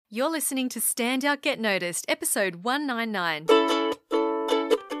You're listening to Stand Out, Get Noticed, episode 199.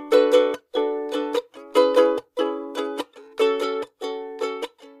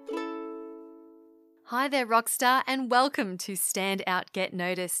 Hi there, Rockstar, and welcome to Stand Out, Get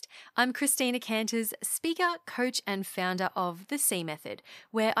Noticed. I'm Christina Canters, speaker, coach, and founder of The C Method,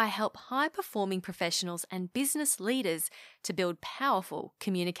 where I help high-performing professionals and business leaders to build powerful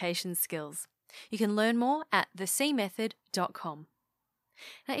communication skills. You can learn more at thecmethod.com.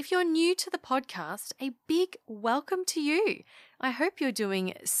 Now, if you're new to the podcast, a big welcome to you. I hope you're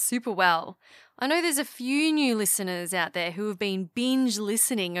doing super well. I know there's a few new listeners out there who have been binge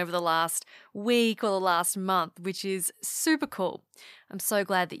listening over the last week or the last month, which is super cool. I'm so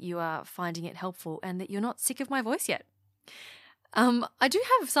glad that you are finding it helpful and that you're not sick of my voice yet. I do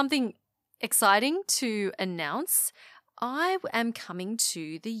have something exciting to announce. I am coming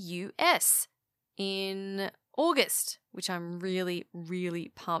to the US in August, which I'm really,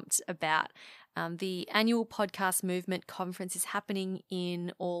 really pumped about. The annual Podcast Movement Conference is happening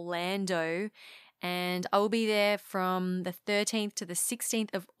in Orlando, and I will be there from the 13th to the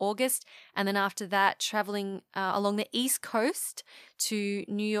 16th of August, and then after that, traveling along the East Coast to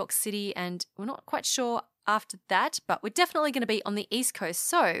New York City, and we're not quite sure after that, but we're definitely going to be on the East Coast.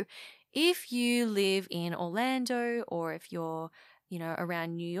 So if you live in Orlando or if you're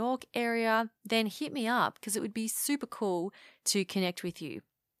around New York area, then hit me up because it would be super cool to connect with you.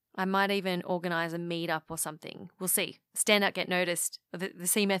 I might even organize a meetup or something. We'll see. Stand Out, Get Noticed. The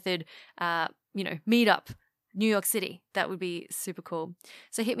C Method, meetup, New York City. That would be super cool.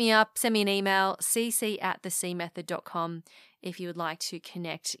 So hit me up, send me an email, cc@thecmethod.com if you would like to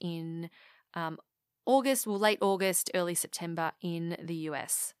connect in August, late August, early September in the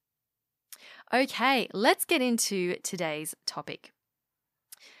US. Okay, let's get into today's topic.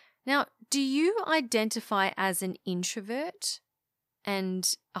 Now, do you identify as an introvert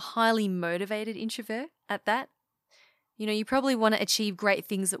and a highly motivated introvert at that? You probably want to achieve great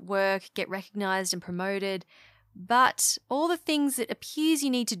things at work, get recognized and promoted, but all the things that appears you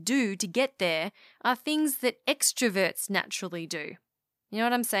need to do to get there are things that extroverts naturally do. You know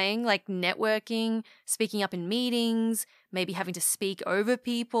what I'm saying? Like networking, speaking up in meetings, maybe having to speak over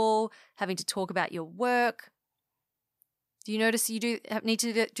people, having to talk about your work. Do you notice you need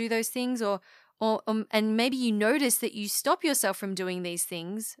to do those things, and maybe you notice that you stop yourself from doing these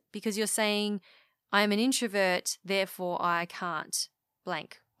things because you're saying, I'm an introvert, therefore I can't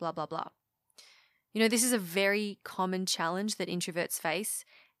blank, blah, blah, blah. This is a very common challenge that introverts face,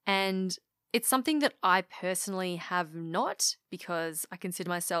 and it's something that I personally have not because I consider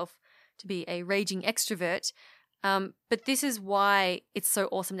myself to be a raging extrovert. But this is why it's so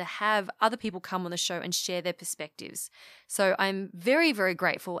awesome to have other people come on the show and share their perspectives. So I'm very, very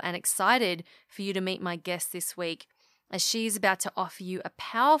grateful and excited for you to meet my guest this week, as she is about to offer you a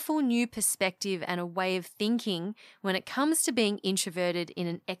powerful new perspective and a way of thinking when it comes to being introverted in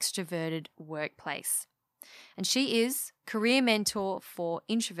an extroverted workplace. And she is career mentor for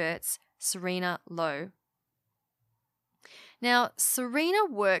introverts, Serena Lowe. Now, Serena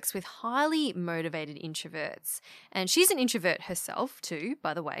works with highly motivated introverts, and she's an introvert herself too,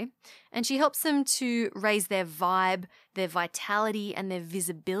 by the way, and she helps them to raise their vibe, their vitality, and their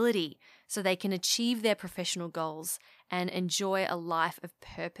visibility so they can achieve their professional goals and enjoy a life of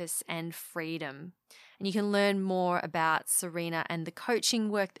purpose and freedom. And you can learn more about Serena and the coaching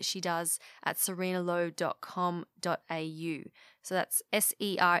work that she does at serenalow.com.au. So that's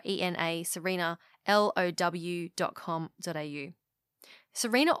SERENA, Serena, LOW.com.au.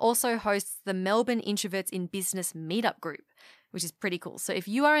 Serena also hosts the Melbourne Introverts in Business Meetup group, which is pretty cool. So if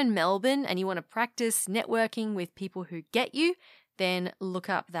you are in Melbourne and you want to practice networking with people who get you, then look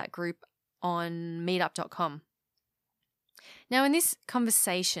up that group on meetup.com. Now, in this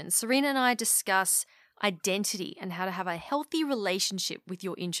conversation, Serena and I discuss identity and how to have a healthy relationship with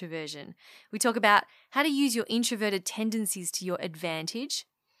your introversion. We talk about how to use your introverted tendencies to your advantage,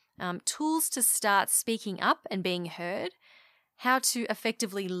 tools to start speaking up and being heard, how to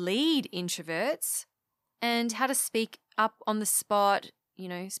effectively lead introverts, and how to speak up on the spot,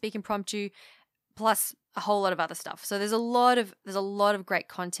 speak impromptu, plus a whole lot of other stuff. So there's a lot of great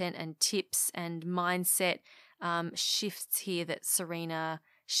content and tips and mindset shifts here that Serena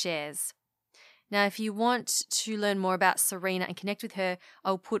shares. Now, if you want to learn more about Serena and connect with her,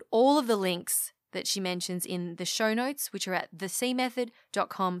 I'll put all of the links that she mentions in the show notes, which are at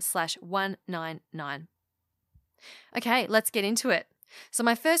thecmethod.com/199. Okay, let's get into it. So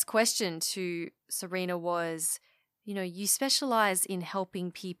my first question to Serena was, you specialize in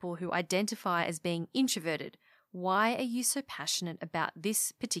helping people who identify as being introverted. Why are you so passionate about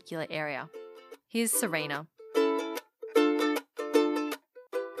this particular area? Here's Serena.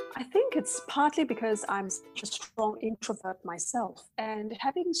 I think it's partly because I'm such a strong introvert myself, and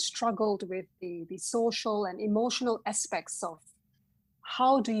having struggled with the social and emotional aspects of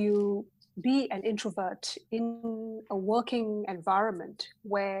how do you be an introvert in a working environment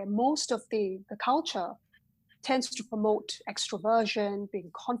where most of the culture tends to promote extroversion.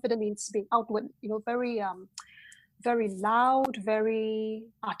 Being confident means being outward, very loud, very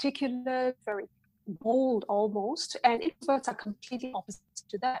articulate, very bold almost. And introverts are completely opposite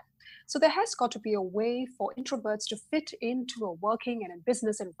to that. So there has got to be a way for introverts to fit into a working and a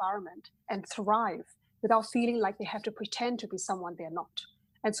business environment and thrive without feeling like they have to pretend to be someone they're not.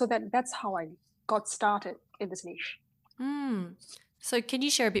 And so that's how I got started in this niche. So can you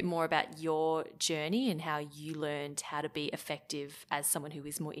share a bit more about your journey and how you learned how to be effective as someone who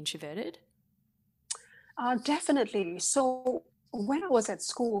is more introverted? Definitely. So when I was at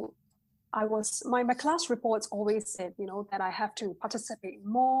school, my class reports always said, that I have to participate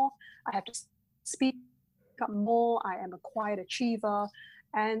more, I have to speak up more, I am a quiet achiever.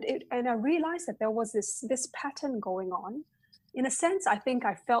 And I realized that there was this pattern going on. In a sense, I think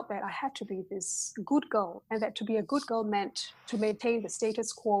I felt that I had to be this good girl, and that to be a good girl meant to maintain the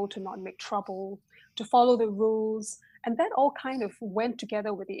status quo, to not make trouble, to follow the rules. And that all kind of went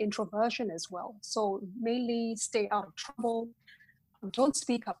together with the introversion as well. So mainly stay out of trouble, don't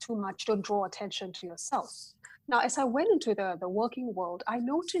speak up too much, don't draw attention to yourself. Now, as I went into the working world, I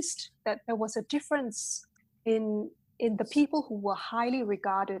noticed that there was a difference in in the people who were highly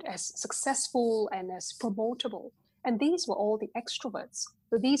regarded as successful and as promotable. And these were all the extroverts.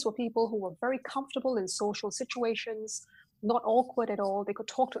 So these were people who were very comfortable in social situations, not awkward at all. They could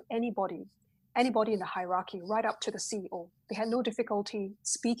talk to anybody in the hierarchy, right up to the CEO. They had no difficulty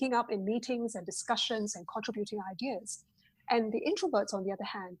speaking up in meetings and discussions and contributing ideas. And the introverts, on the other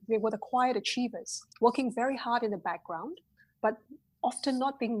hand, they were the quiet achievers, working very hard in the background, but often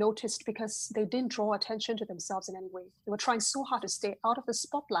not being noticed because they didn't draw attention to themselves in any way. They were trying so hard to stay out of the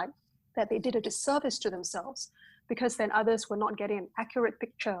spotlight that they did a disservice to themselves, because then others were not getting an accurate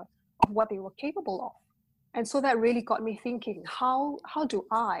picture of what they were capable of. And so that really got me thinking, how do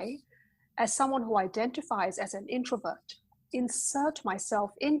I, as someone who identifies as an introvert, insert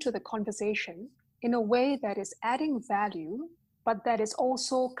myself into the conversation in a way that is adding value, but that is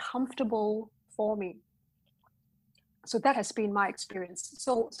also comfortable for me? So that has been my experience.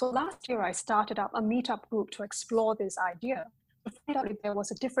 So last year I started up a meetup group to explore this idea, to find out if there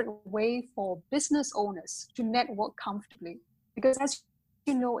was a different way for business owners to network comfortably. Because as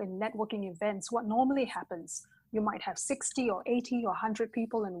you know, in networking events, what normally happens, you might have 60 or 80 or 100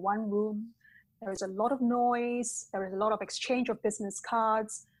 people in one room. There is a lot of noise. There is a lot of exchange of business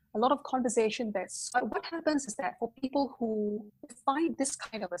cards, a lot of conversation there. So what happens is that for people who find this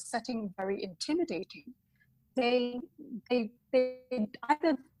kind of a setting very intimidating, they they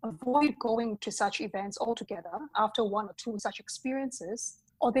either avoid going to such events altogether after one or two such experiences,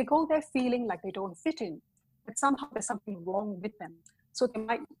 or they go there feeling like they don't fit in, that somehow there's something wrong with them. So they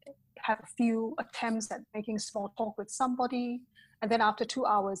might have a few attempts at making small talk with somebody, and then after 2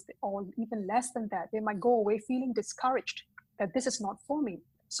 hours or even less than that, they might go away feeling discouraged, that this is not for me.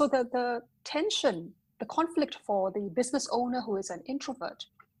 So the tension, the conflict for the business owner who is an introvert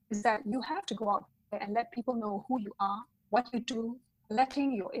is that you have to go out and let people know who you are, what you do.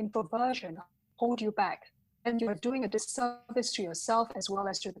 Letting your introversion hold you back, and you're doing a disservice to yourself as well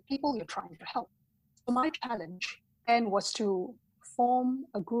as to the people you're trying to help. So my challenge then was to form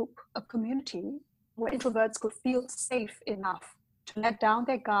a group, a community where introverts could feel safe enough to let down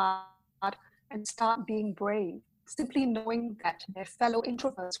their guard and start being brave, simply knowing that their fellow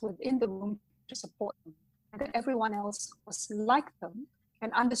introverts were in the room to support them, and that everyone else was like them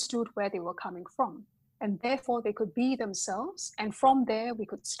and understood where they were coming from. And therefore, they could be themselves. And from there, we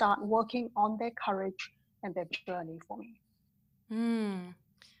could start working on their courage and their journey for me.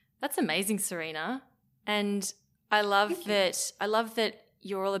 That's amazing, Serena. And I love that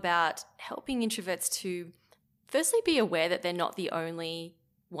you're all about helping introverts to firstly be aware that they're not the only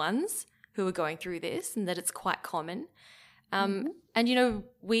ones who are going through this, and that it's quite common. And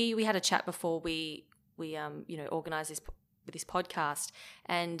we had a chat before we organized this podcast,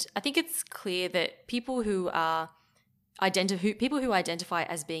 and I think it's clear that people who identify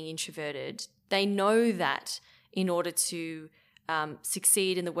as being introverted, they know that in order to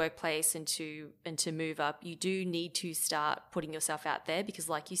succeed in the workplace and to move up, you do need to start putting yourself out there, because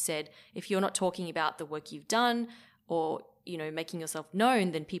like you said, if you're not talking about the work you've done or making yourself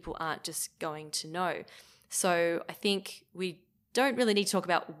known, then people aren't just going to know. So I think we don't really need to talk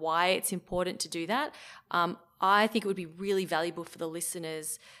about why it's important to do that. I think it would be really valuable for the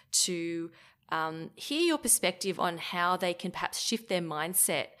listeners to hear your perspective on how they can perhaps shift their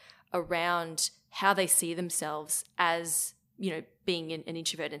mindset around how they see themselves as, being an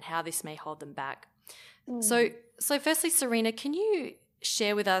introvert and how this may hold them back. So firstly, Serena, can you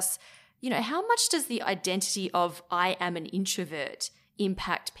share with us, how much does the identity of I am an introvert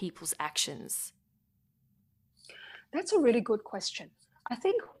impact people's actions? That's a really good question. I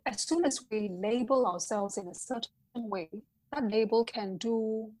think as soon as we label ourselves in a certain way, that label can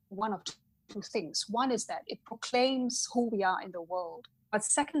do one of two things. One is that it proclaims who we are in the world. But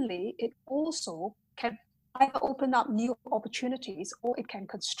secondly, it also can either open up new opportunities or it can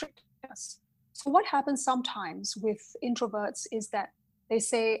constrict us. So what happens sometimes with introverts is that they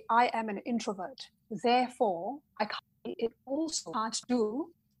say, I am an introvert. Therefore, it also can't do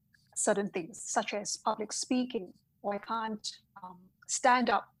certain things, such as public speaking, or I can't stand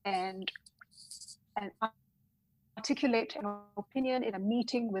up and articulate an opinion in a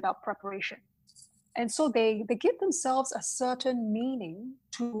meeting without preparation. And so they give themselves a certain meaning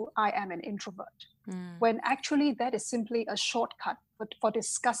to I am an introvert, when actually that is simply a shortcut for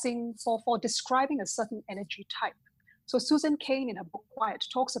describing a certain energy type. So Susan Cain in her book Quiet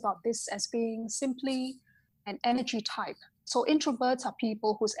talks about this as being simply an energy type. So introverts are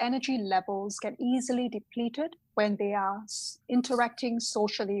people whose energy levels get easily depleted when they are interacting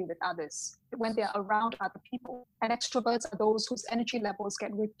socially with others, when they are around other people. And extroverts are those whose energy levels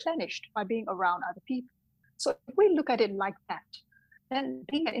get replenished by being around other people. So if we look at it like that, then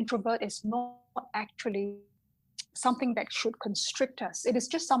being an introvert is not actually something that should constrict us. It is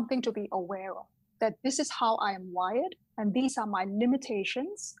just something to be aware of, that this is how I am wired and these are my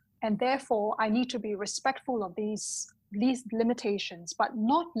limitations. And therefore, I need to be respectful of these limitations, but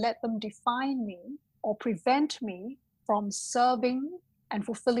not let them define me or prevent me from serving and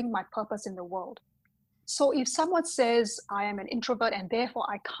fulfilling my purpose in the world. So if someone says, I am an introvert and therefore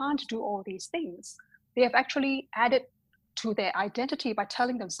I can't do all these things, they have actually added to their identity by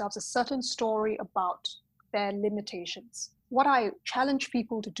telling themselves a certain story about their limitations. What I challenge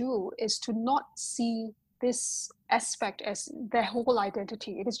people to do is to not see this aspect as their whole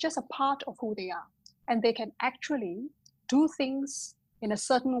identity. It is just a part of who they are. And they can actually do things in a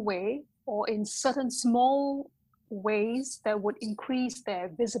certain way or in certain small ways that would increase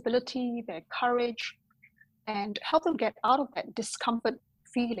their visibility, their courage, and help them get out of that discomfort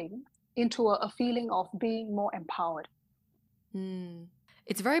feeling into a feeling of being more empowered.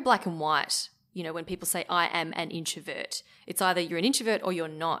 It's very black and white, when people say I am an introvert. It's either you're an introvert or you're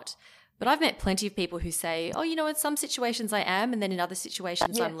not. But I've met plenty of people who say, in some situations I am, and then in other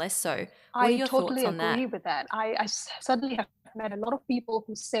situations I'm less so. What are your thoughts on that? I totally agree with that. I certainly have met a lot of people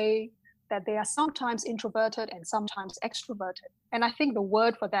who say that they are sometimes introverted and sometimes extroverted. And I think the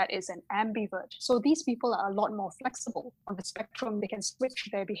word for that is an ambivert. So these people are a lot more flexible on the spectrum. They can switch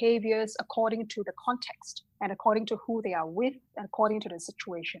their behaviors according to the context and according to who they are with and according to the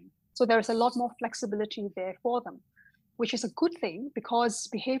situation. So there is a lot more flexibility there for them, which is a good thing because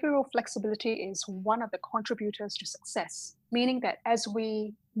behavioral flexibility is one of the contributors to success, meaning that as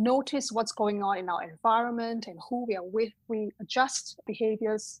we notice what's going on in our environment and who we are with, we adjust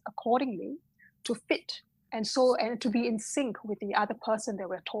behaviors accordingly to fit and to be in sync with the other person that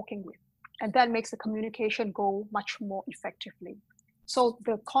we're talking with. And that makes the communication go much more effectively. So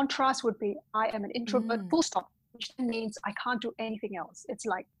the contrast would be, I am an introvert, full stop, which means I can't do anything else. It's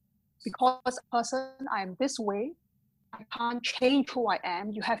like, because a person, I am this way, I can't change who I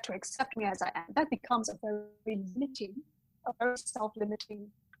am. You have to accept me as I am. That becomes a very self-limiting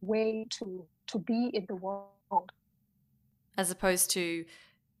way to be in the world. As opposed to,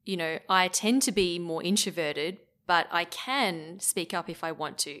 I tend to be more introverted, but I can speak up if I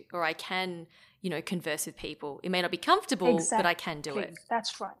want to, or I can, converse with people. It may not be comfortable, but I can do it.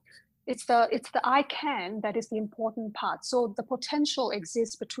 That's right. It's the I can that is the important part. So the potential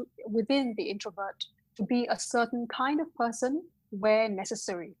exists within the introvert to be a certain kind of person where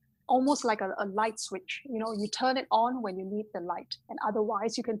necessary, almost like a light switch. You turn it on when you need the light, and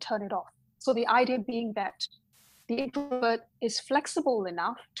otherwise you can turn it off. So the idea being that the introvert is flexible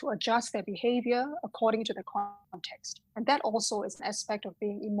enough to adjust their behavior according to the context. And that also is an aspect of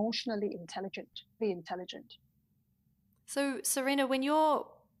being emotionally intelligent. So Serena, when you're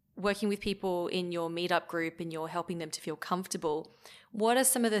working with people in your meetup group and you're helping them to feel comfortable, what are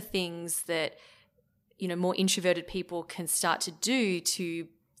some of the things that more introverted people can start to do to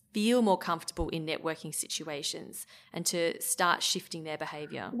feel more comfortable in networking situations and to start shifting their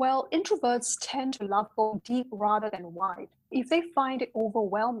behavior? Well, introverts tend to love going deep rather than wide. If they find it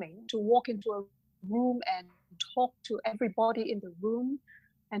overwhelming to walk into a room and talk to everybody in the room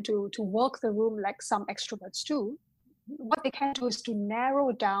and to work the room like some extroverts do, what they can do is to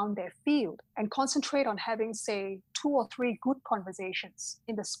narrow down their field and concentrate on having, say, 2 or 3 good conversations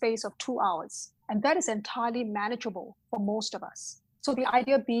in the space of 2 hours. And that is entirely manageable for most of us. So the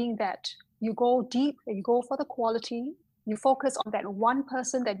idea being that you go deep, you go for the quality, you focus on that one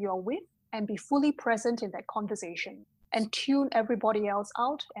person that you're with and be fully present in that conversation and tune everybody else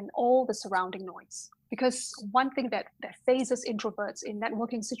out and all the surrounding noise. Because one thing that phases introverts in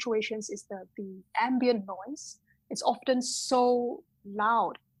networking situations is the ambient noise. It's often so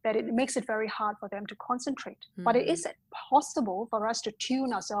loud that it makes it very hard for them to concentrate. But it is possible for us to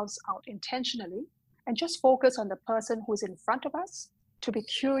tune ourselves out intentionally and just focus on the person who's in front of us, to be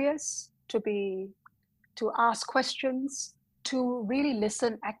curious, to ask questions, to really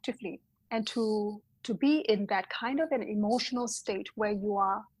listen actively, and to be in that kind of an emotional state where you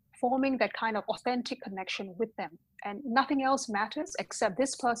are forming that kind of authentic connection with them. And nothing else matters except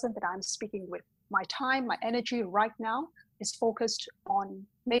this person that I'm speaking with. My time, my energy right now is focused on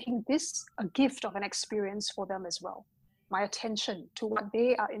making this a gift of an experience for them as well. My attention to what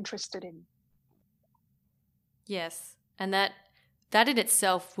they are interested in. Yes. And that in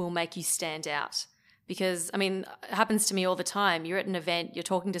itself will make you stand out. Because, I mean, it happens to me all the time. You're at an event, you're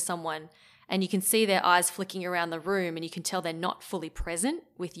talking to someone, and you can see their eyes flicking around the room and you can tell they're not fully present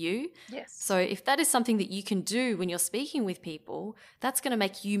with you. Yes. So if that is something that you can do when you're speaking with people, that's going to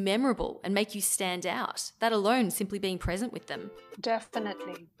make you memorable and make you stand out. That alone, simply being present with them.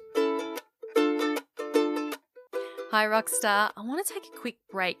 Definitely. Hi, Rockstar. I want to take a quick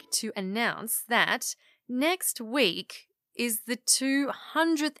break to announce that next week is the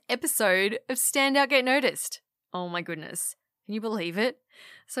 200th episode of Stand Out, Get Noticed. Oh my goodness. Can you believe it?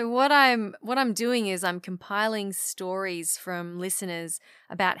 So what I'm doing is I'm compiling stories from listeners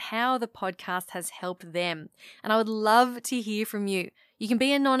about how the podcast has helped them. And I would love to hear from you. You can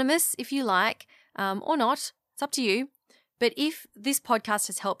be anonymous if you like, or not. It's up to you. But if this podcast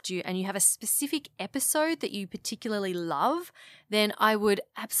has helped you and you have a specific episode that you particularly love, then I would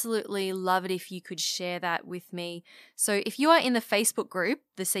absolutely love it if you could share that with me. So if you are in the Facebook group,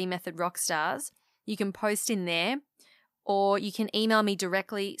 the C Method Rockstars, you can post in there, or you can email me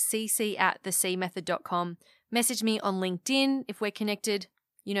directly, cc@thecmethod.com. Message me on LinkedIn if we're connected.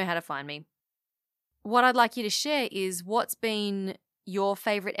 You know how to find me. What I'd like you to share is what's been your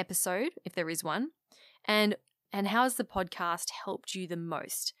favorite episode, if there is one, and how has the podcast helped you the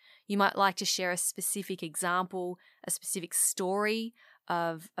most? You might like to share a specific example, a specific story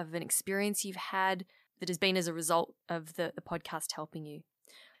of an experience you've had that has been as a result of the podcast helping you.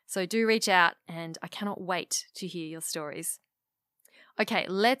 So do reach out, and I cannot wait to hear your stories. Okay,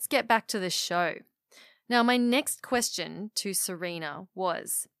 let's get back to the show. Now, my next question to Serena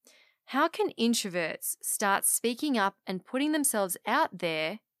was, how can introverts start speaking up and putting themselves out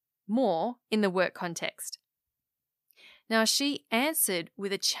there more in the work context? Now, she answered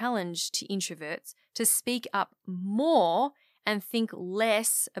with a challenge to introverts to speak up more and think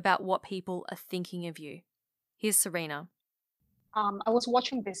less about what people are thinking of you. Here's Serena. I was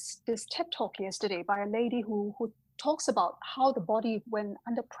watching this TED Talk yesterday by a lady who talks about how the body, when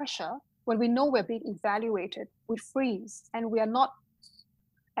under pressure, when we know we're being evaluated, we freeze and we are not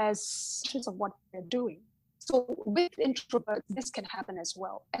as conscious of what we're doing. So with introverts, this can happen as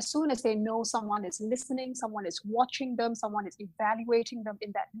well. As soon as they know someone is listening, someone is watching them, someone is evaluating them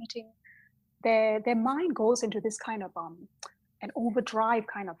in that meeting, their mind goes into this kind of an overdrive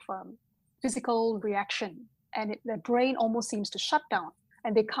kind of physical reaction, and their brain almost seems to shut down,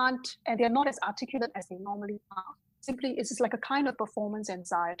 and they're not as articulate as they normally are. Simply, it's just like a kind of performance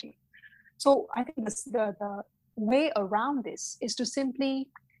anxiety. So I think the way around this is to simply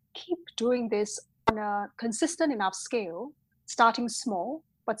keep doing this on a consistent enough scale, starting small,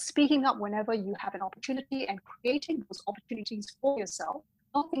 but speaking up whenever you have an opportunity and creating those opportunities for yourself,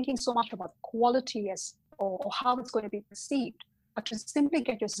 not thinking so much about quality or how it's going to be perceived, but to simply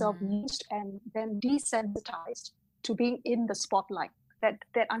get yourself used and then desensitized to being in the spotlight, that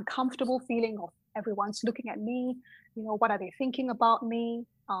uncomfortable feeling of everyone's looking at me, what are they thinking about me?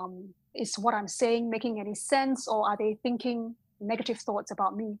 Is what I'm saying making any sense, or are they thinking negative thoughts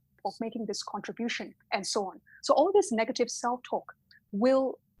about me of making this contribution, and so on. So all this negative self-talk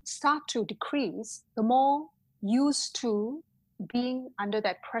will start to decrease the more used to being under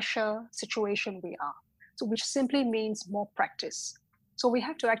that pressure situation we are. So which simply means more practice. So we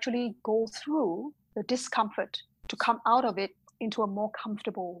have to actually go through the discomfort to come out of it into a more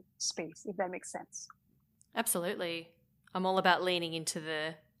comfortable space, if that makes sense. Absolutely. I'm all about leaning into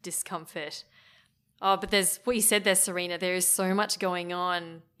the discomfort. Oh, but there's what you said there, Serena. There is so much going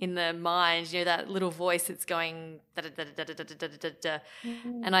on in the mind, that little voice that's going da da da da da da da da da da.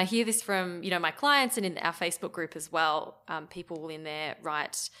 And I hear this from, my clients and in our Facebook group as well. People in there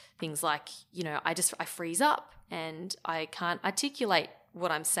write things like, I freeze up and I can't articulate what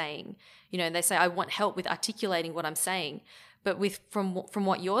I'm saying. And they say, I want help with articulating what I'm saying. But from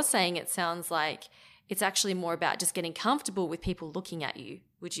what you're saying, it sounds like it's actually more about just getting comfortable with people looking at you.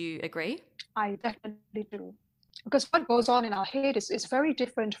 Would you agree? I definitely do. Because what goes on in our head is very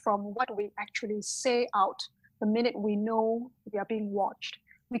different from what we actually say out the minute we know we are being watched.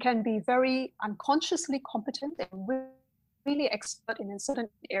 We can be very unconsciously competent and really expert in a certain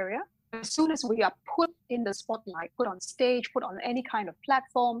area. As soon as we are put in the spotlight, put on stage, put on any kind of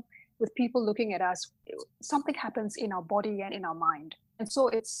platform with people looking at us, something happens in our body and in our mind. And so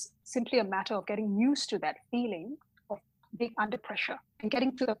it's simply a matter of getting used to that feeling of being under pressure and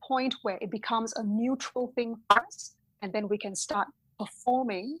getting to the point where it becomes a neutral thing for us. And then we can start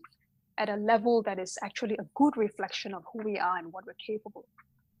performing at a level that is actually a good reflection of who we are and what we're capable of.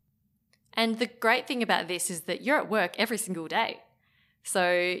 And the great thing about this is that you're at work every single day.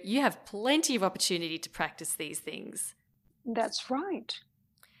 So you have plenty of opportunity to practice these things. That's right.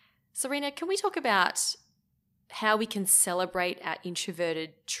 Serena, can we talk about how we can celebrate our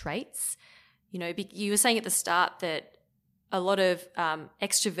introverted traits? You were saying at the start that a lot of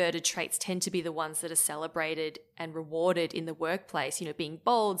extroverted traits tend to be the ones that are celebrated and rewarded in the workplace, being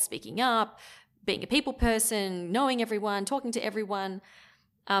bold, speaking up, being a people person, knowing everyone, talking to everyone.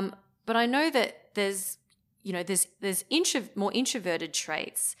 But I know that there's more introverted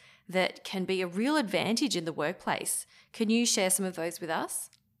traits that can be a real advantage in the workplace. Can you share some of those with us?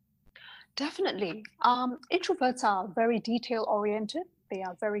 Definitely. Introverts are very detail oriented. They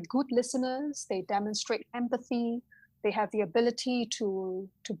are very good listeners. They demonstrate empathy. They have the ability to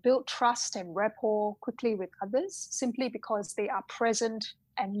build trust and rapport quickly with others simply because they are present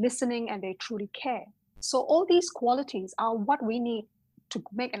and listening and they truly care. So all these qualities are what we need to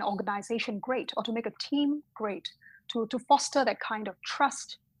make an organization great or to make a team great, to foster that kind of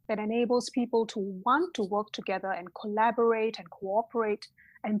trust that enables people to want to work together and collaborate and cooperate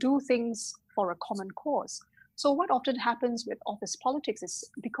and do things for a common cause. So what often happens with office politics is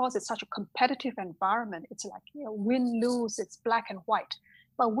because it's such a competitive environment, it's like, win, lose, it's black and white.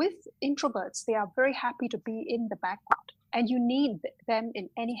 But with introverts, they are very happy to be in the background. And you need them in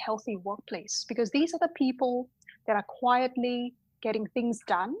any healthy workplace because these are the people that are quietly getting things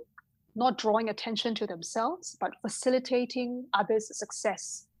done, not drawing attention to themselves, but facilitating others'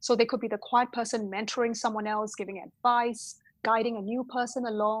 success. So they could be the quiet person mentoring someone else, giving advice, guiding a new person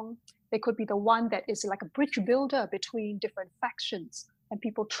along. They could be the one that is like a bridge builder between different factions, and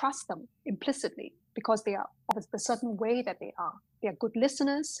people trust them implicitly because they are of a certain way that they are. They are good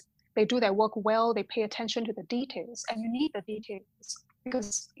listeners. They do their work well. They pay attention to the details, and you need the details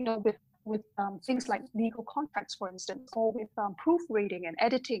because with things like legal contracts, for instance, or with proofreading and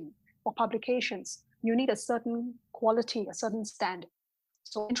editing for publications, you need a certain quality, a certain standard.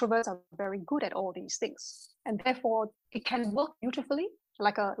 So introverts are very good at all these things, and therefore it can work beautifully,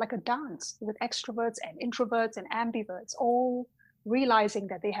 like a dance with extroverts and introverts and ambiverts, all realizing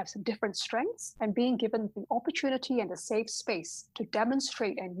that they have some different strengths and being given the opportunity and the safe space to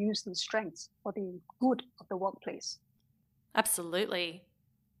demonstrate and use these strengths for the good of the workplace. Absolutely.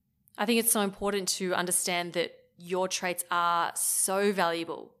 I think it's so important to understand that your traits are so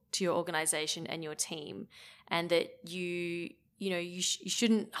valuable to your organization and your team, and that you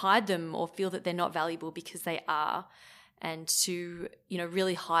shouldn't hide them or feel that they're not valuable because they are, and to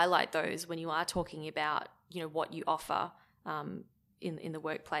really highlight those when you are talking about what you offer in the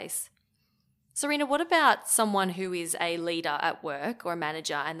workplace. Serena, what about someone who is a leader at work or a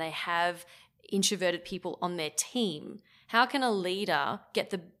manager and they have introverted people on their team? How can a leader get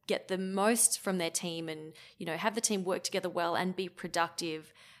the most from their team and have the team work together well and be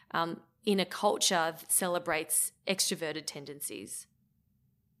productive in a culture that celebrates extroverted tendencies?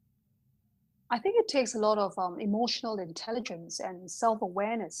 I think it takes a lot of emotional intelligence and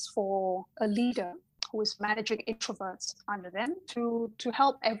self-awareness for a leader who is managing introverts under them to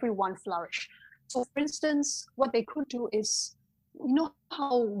help everyone flourish. So for instance, what they could do is,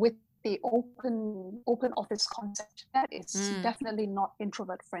 how with the open office concept, that is definitely not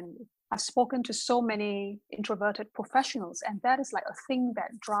introvert friendly. I've spoken to so many introverted professionals, and that is like a thing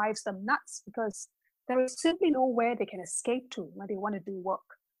that drives them nuts because there is simply nowhere they can escape to when they want to do work.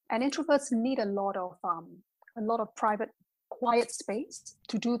 And introverts need a lot of private, quiet space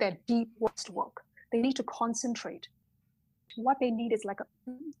to do their deep work. They need to concentrate. What they need is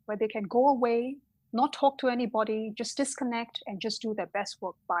where they can go away, not talk to anybody, just disconnect and just do their best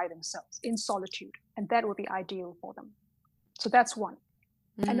work by themselves in solitude. And that would be ideal for them. So that's one.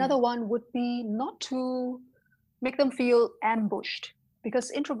 Another one would be not to make them feel ambushed,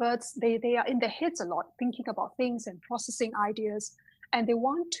 because introverts, they are in their heads a lot, thinking about things and processing ideas. And they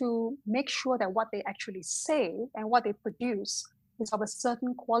want to make sure that what they actually say and what they produce is of a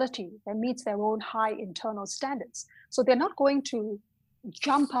certain quality that meets their own high internal standards. So they're not going to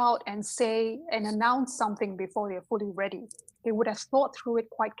jump out and say and announce something before they're fully ready. They would have thought through it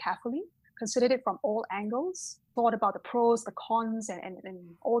quite carefully, considered it from all angles, thought about the pros, the cons, and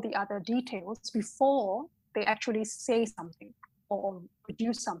all the other details before they actually say something or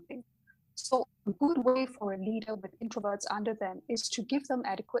produce something. So a good way for a leader with introverts under them is to give them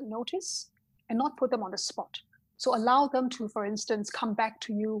adequate notice and not put them on the spot. So allow them to, for instance, come back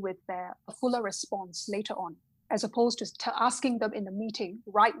to you with a fuller response later on, as opposed to asking them in the meeting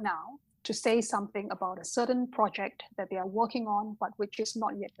right now to say something about a certain project that they are working on, but which is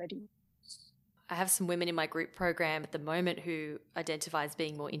not yet ready. I have some women in my group program at the moment who identify as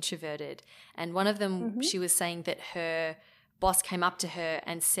being more introverted. And one of them, she was saying that her boss came up to her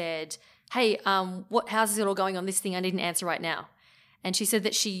and said, hey, how's it all going on this thing? I need an answer right now. And she said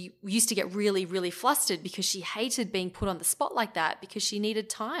that she used to get really, really flustered because she hated being put on the spot like that because she needed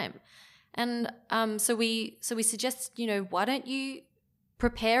time. And so we suggest, why don't you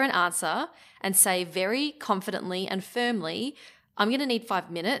prepare an answer and say very confidently and firmly, I'm going to need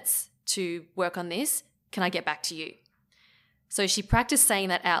 5 minutes to work on this. Can I get back to you? So she practiced saying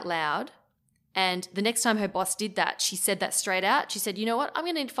that out loud. And the next time her boss did that, she said that straight out. She said, you know what? I'm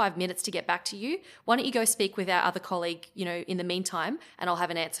going to need 5 minutes to get back to you. Why don't you go speak with our other colleague, in the meantime, and I'll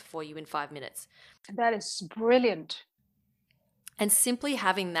have an answer for you in 5 minutes. That is brilliant. And simply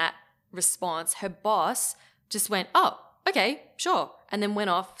having that response, her boss just went, oh, okay, sure. And then went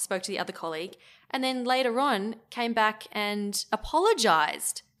off, spoke to the other colleague, and then later on came back and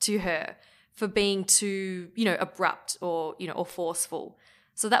apologized to her for being too, abrupt or forceful.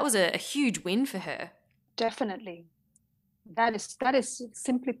 So that was a huge win for her. Definitely. That is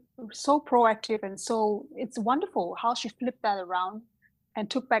simply so proactive, and so it's wonderful how she flipped that around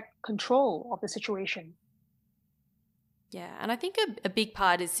and took back control of the situation. Yeah, and I think a big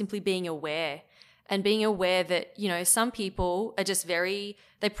part is simply being aware, and being aware that, some people are just they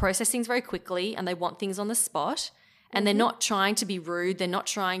process things very quickly and they want things on the spot, and they're not trying to be rude. They're not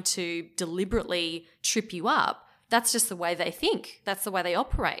trying to deliberately trip you up. That's just the way they think. That's the way they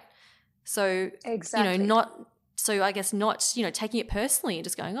operate. So, exactly. I guess not, taking it personally and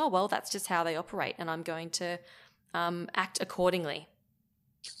just going, oh, well, that's just how they operate and I'm going to act accordingly.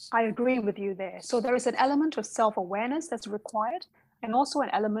 I agree with you there. So there is an element of self-awareness that's required, and also an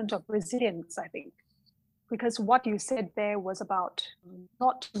element of resilience, I think. Because what you said there was about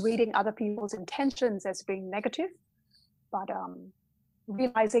not reading other people's intentions as being negative, but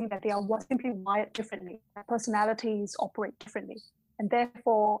realizing that they are simply wired differently, their personalities operate differently. And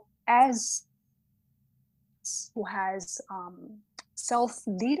therefore, as who has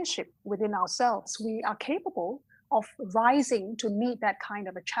self-leadership within ourselves, we are capable of rising to meet that kind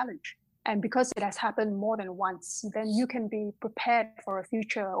of a challenge. And because it has happened more than once, then you can be prepared for a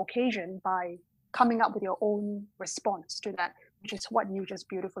future occasion by coming up with your own response to that, which is what you just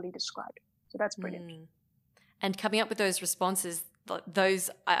beautifully described. So that's brilliant. And coming up with those responses, those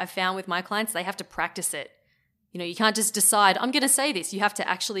I found with my clients, they have to practice it. You can't just decide, I'm going to say this. You have to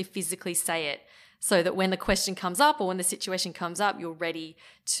actually physically say it, so that when the question comes up or when the situation comes up, you're ready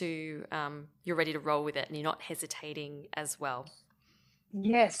to roll with it and you're not hesitating as well.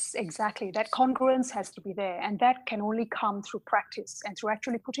 Yes, exactly. That congruence has to be there, and that can only come through practice and through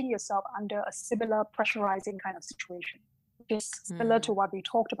actually putting yourself under a similar pressurizing kind of situation, which is similar to what we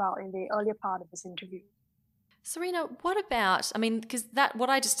talked about in the earlier part of this interview. Serena, what about, because what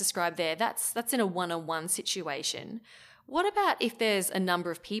I just described there, that's in a one-on-one situation. What about if there's a number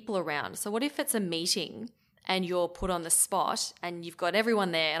of people around? So what if it's a meeting and you're put on the spot and you've got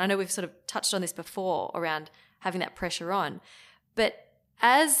everyone there? And I know we've sort of touched on this before around having that pressure on. But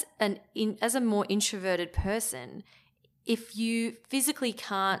as a more introverted person, if you physically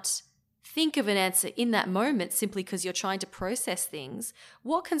can't think of an answer in that moment simply because you're trying to process things,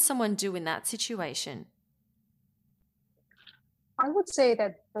 what can someone do in that situation? I would say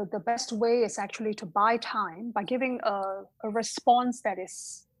that the best way is actually to buy time by giving a response that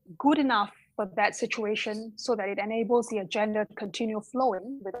is good enough for that situation, so that it enables the agenda to continue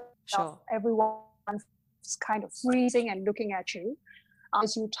flowing without everyone kind of freezing and looking at you.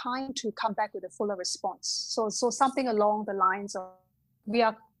 Gives you time to come back with a fuller response. So something along the lines of, we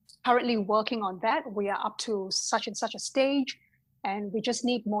are currently working on that. We are up to such and such a stage. and we just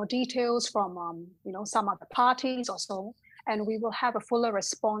need more details from some other parties or so, and we will have a fuller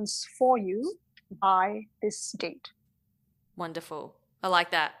response for you by this date. Wonderful. I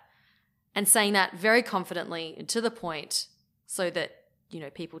like that. And saying that very confidently and to the point so that,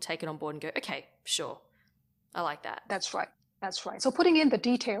 people take it on board and go, okay, sure. I like that. That's right. That's right. So putting in the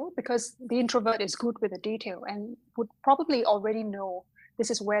detail, because the introvert is good with the detail and would probably already know this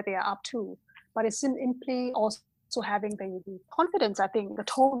is where they are up to. But it's simply also having the confidence, I think, the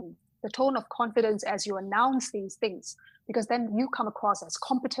tone of confidence as you announce these things, because then you come across as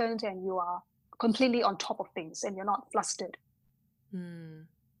competent and you are completely on top of things and you're not flustered.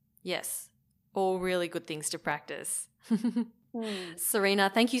 Yes. All really good things to practice. Serena,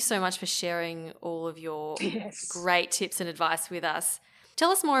 thank you so much for sharing all of your great tips and advice with us.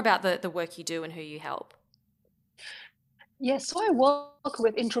 Tell us more about the work you do and who you help. Yes, so I work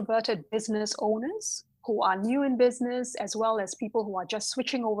with introverted business owners who are new in business, as well as people who are just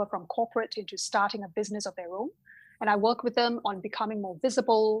switching over from corporate into starting a business of their own. And I work with them on becoming more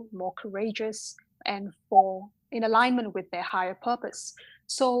visible, more courageous, and in alignment with their higher purpose.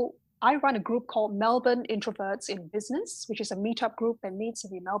 So I run a group called Melbourne Introverts in Business, which is a meetup group that meets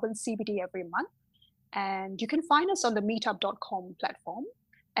in the Melbourne CBD every month. And you can find us on the meetup.com platform.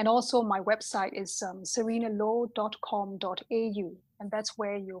 And also my website is serenalow.com.au. And that's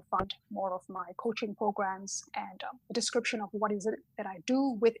where you'll find more of my coaching programs and a description of what is it that I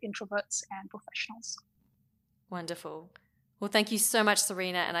do with introverts and professionals. Wonderful. Well, thank you so much,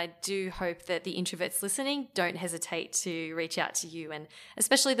 Serena, and I do hope that the introverts listening don't hesitate to reach out to you, and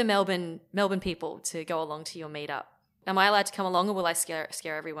especially the Melbourne people, to go along to your meetup. Am I allowed to come along, or will I scare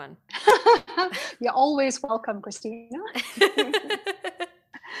everyone? You're always welcome, Christina.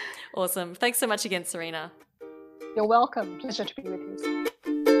 Awesome. Thanks so much again, Serena. You're welcome. Pleasure to be with you.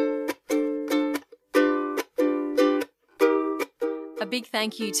 A big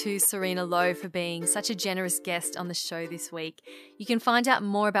thank you to Serena Low for being such a generous guest on the show this week. You can find out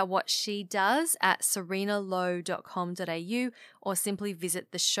more about what she does at serenalow.com.au or simply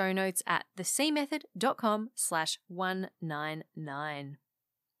visit the show notes at thecmethod.com/199.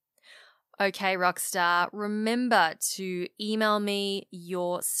 Okay, Rockstar, remember to email me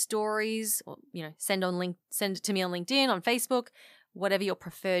your stories or, send it to me on LinkedIn, on Facebook, whatever your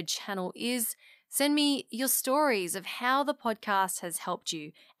preferred channel is. Send me your stories of how the podcast has helped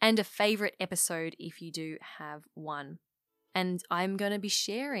you and a favorite episode if you do have one. And I'm going to be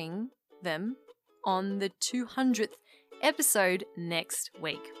sharing them on the 200th episode next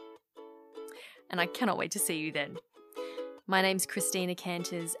week. And I cannot wait to see you then. My name's Christina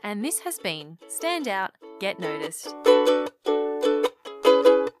Canters, and this has been Stand Out, Get Noticed.